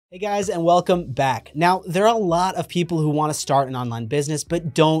Hey guys, and welcome back. Now, there are a lot of people who want to start an online business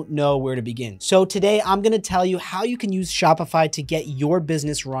but don't know where to begin. So today I'm going to tell you how you can use Shopify to get your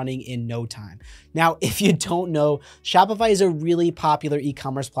business running in no time. Now, if you don't know, Shopify is a really popular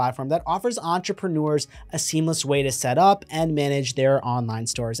e-commerce platform that offers entrepreneurs a seamless way to set up and manage their online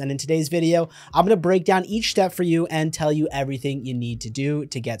stores. And in today's video, I'm going to break down each step for you and tell you everything you need to do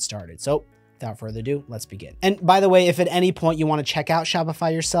to get started. So without further ado, let's begin. And by the way, if at any point you want to check out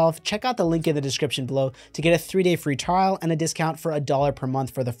Shopify yourself, check out the link in the description below to get a 3-day free trial and a discount for $1 per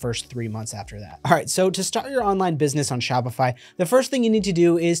month for the first 3 months after that. All right, so to start your online business on Shopify, the first thing you need to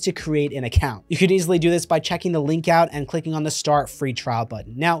do is to create an account. You could easily do this by checking the link out and clicking on the Start Free Trial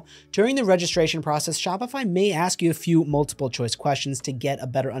button. Now, during the registration process, Shopify may ask you a few multiple choice questions to get a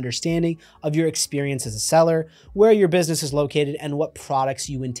better understanding of your experience as a seller, where your business is located, and what products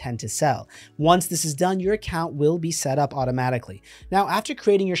you intend to sell. Once this is done, your account will be set up automatically. Now, after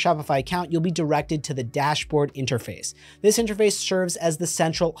creating your Shopify account, you'll be directed to the dashboard interface. This interface serves as the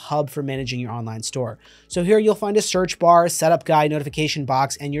central hub for managing your online store. So here you'll find a search bar, setup guide, notification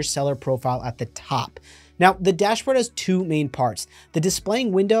box, and your seller profile at the top. Now, the dashboard has two main parts, the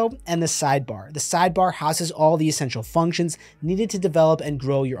displaying window and the sidebar. The sidebar houses all the essential functions needed to develop and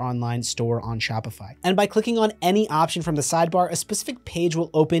grow your online store on Shopify. And by clicking on any option from the sidebar, a specific page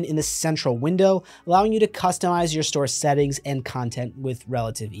will open in the central window, allowing you to customize your store settings and content with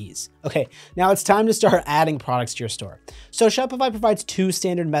relative ease. Okay, now it's time to start adding products to your store. So Shopify provides two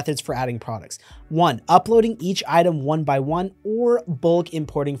standard methods for adding products. One, uploading each item one by one, or bulk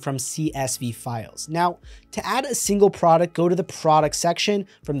importing from CSV files. Now, to add a single product, go to the product section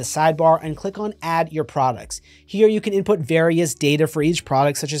from the sidebar and click on Add Your Products. Here you can input various data for each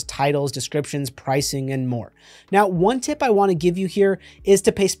product, such as titles, descriptions, pricing, and more. Now, one tip I want to give you here is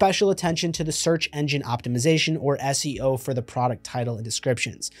to pay special attention to the search engine optimization, or SEO, for the product title and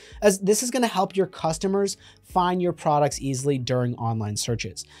descriptions, as this is going to help your customers find your products easily during online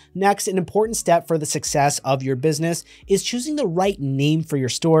searches. Next, an important step for the success of your business is choosing the right name for your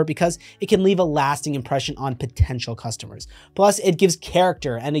store, because it can leave a lasting impression on potential customers. Plus, it gives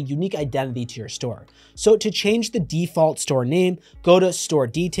character and a unique identity to your store. So to change the default store name, go to Store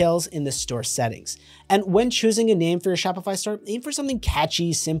Details in the store settings. And when choosing a name for your Shopify store, aim for something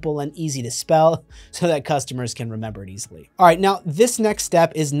catchy, simple, and easy to spell so that customers can remember it easily. All right, now this next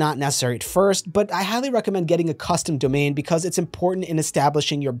step is not necessary at first, but I highly recommend getting a custom domain because it's important in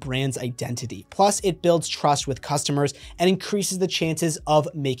establishing your brand's identity. Plus, it builds trust with customers and increases the chances of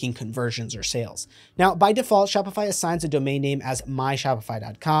making conversions or sales. Now, by default, Shopify assigns a domain name as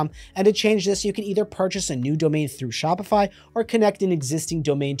myshopify.com, and to change this, you can either purchase a new domain through Shopify or connect an existing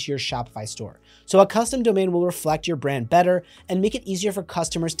domain to your Shopify store. So a custom domain will reflect your brand better and make it easier for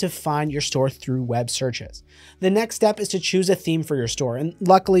customers to find your store through web searches. The next step is to choose a theme for your store, and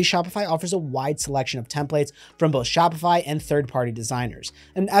luckily Shopify offers a wide selection of templates from both Shopify and third-party designers.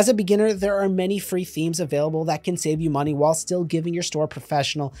 And as a beginner, there are many free themes available that can save you money while still giving your store a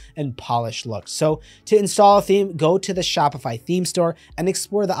professional and polished look. So to install a theme, go to the Shopify theme store and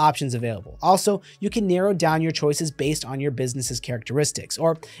explore the options available. Also, you can narrow down your choices based on your business's characteristics,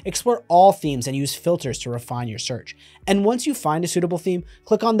 or explore all themes and use filters to refine your search. And once you find a suitable theme,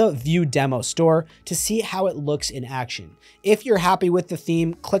 click on the View Demo Store to see how it looks in action. If you're happy with the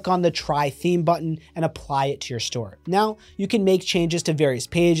theme, click on the Try Theme button and apply it to your store. Now, you can make changes to various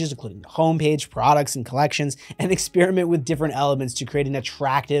pages, including the homepage, products, and collections, and experiment with different elements to create an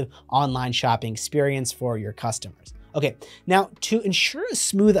attractive online shopping experience for your customers. Okay, now to ensure a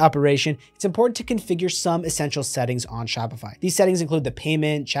smooth operation, it's important to configure some essential settings on Shopify. These settings include the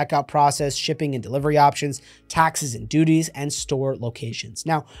payment, checkout process, shipping and delivery options, taxes and duties, and store locations.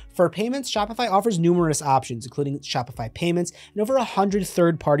 Now, for payments, Shopify offers numerous options, including Shopify Payments and over 100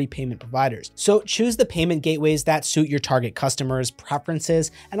 third-party payment providers. So choose the payment gateways that suit your target customers' preferences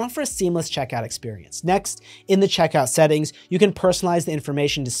and offer a seamless checkout experience. Next, in the checkout settings, you can personalize the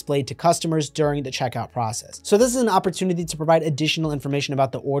information displayed to customers during the checkout process. So this is an opportunity to provide additional information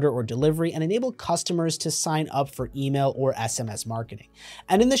about the order or delivery and enable customers to sign up for email or SMS marketing.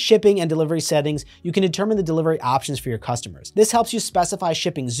 And in the shipping and delivery settings, you can determine the delivery options for your customers. This helps you specify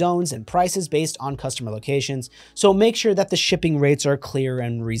shipping zones and prices based on customer locations, so make sure that the shipping rates are clear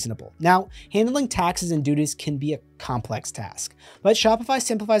and reasonable. Now, handling taxes and duties can be a complex task. But Shopify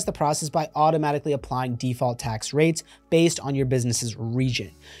simplifies the process by automatically applying default tax rates based on your business's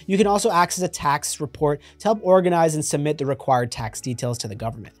region. You can also access a tax report to help organize and submit the required tax details to the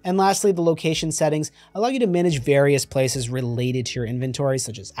government. And lastly, the location settings allow you to manage various places related to your inventory,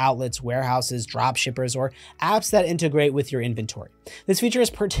 such as outlets, warehouses, drop shippers, or apps that integrate with your inventory. This feature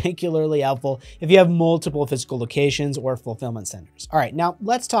is particularly helpful if you have multiple physical locations or fulfillment centers. All right, now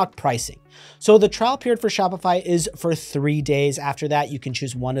let's talk pricing. So the trial period for Shopify is for 3 days. After that, you can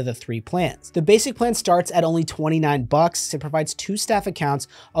choose one of the 3 plans. The basic plan starts at only $29. It provides 2 staff accounts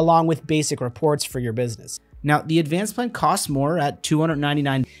along with basic reports for your business. Now, the advanced plan costs more at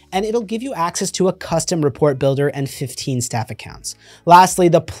 $299, and it'll give you access to a custom report builder and 15 staff accounts. Lastly,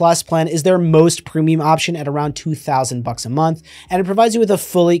 the Plus plan is their most premium option at around $2,000 a month, and it provides you with a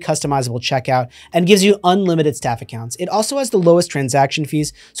fully customizable checkout and gives you unlimited staff accounts. It also has the lowest transaction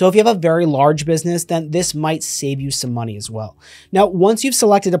fees, so if you have a very large business, then this might save you some money as well. Now, once you've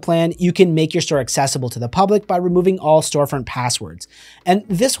selected a plan, you can make your store accessible to the public by removing all storefront passwords, and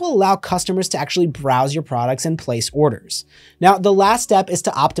this will allow customers to actually browse your products and place orders. Now, the last step is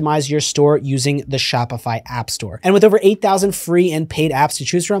to optimize your store using the Shopify App Store. And with over 8,000 free and paid apps to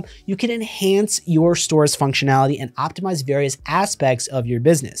choose from, you can enhance your store's functionality and optimize various aspects of your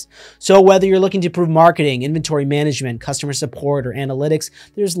business. So whether you're looking to improve marketing, inventory management, customer support, or analytics,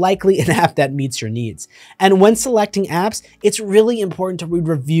 there's likely an app that meets your needs. And when selecting apps, it's really important to read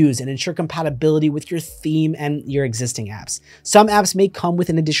reviews and ensure compatibility with your theme and your existing apps. Some apps may come with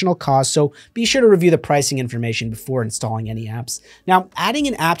an additional cost, so be sure to review the pricing information before installing any apps. Now, adding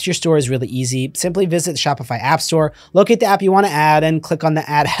an app to your store is really easy. Simply visit the Shopify App Store, locate the app you want to add, and click on the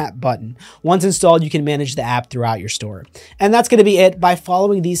Add App button. Once installed, you can manage the app throughout your store. And that's going to be it. By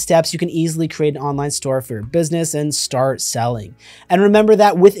following these steps, you can easily create an online store for your business and start selling. And remember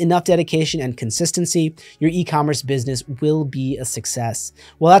that with enough dedication and consistency, your e-commerce business will be a success.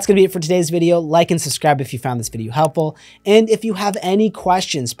 Well, that's going to be it for today's video. Like and subscribe if you found this video helpful. And if you have any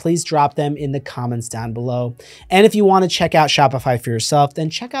questions, please drop them in the comments down below. And if you want to check out Shopify for yourself, then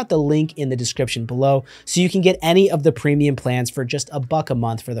check out the link in the description below so you can get any of the premium plans for just $1 a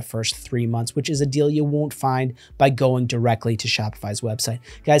month for the first 3 months, which is a deal you won't find by going directly to Shopify's website.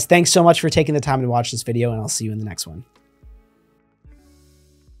 Guys, thanks so much for taking the time to watch this video, and I'll see you in the next one.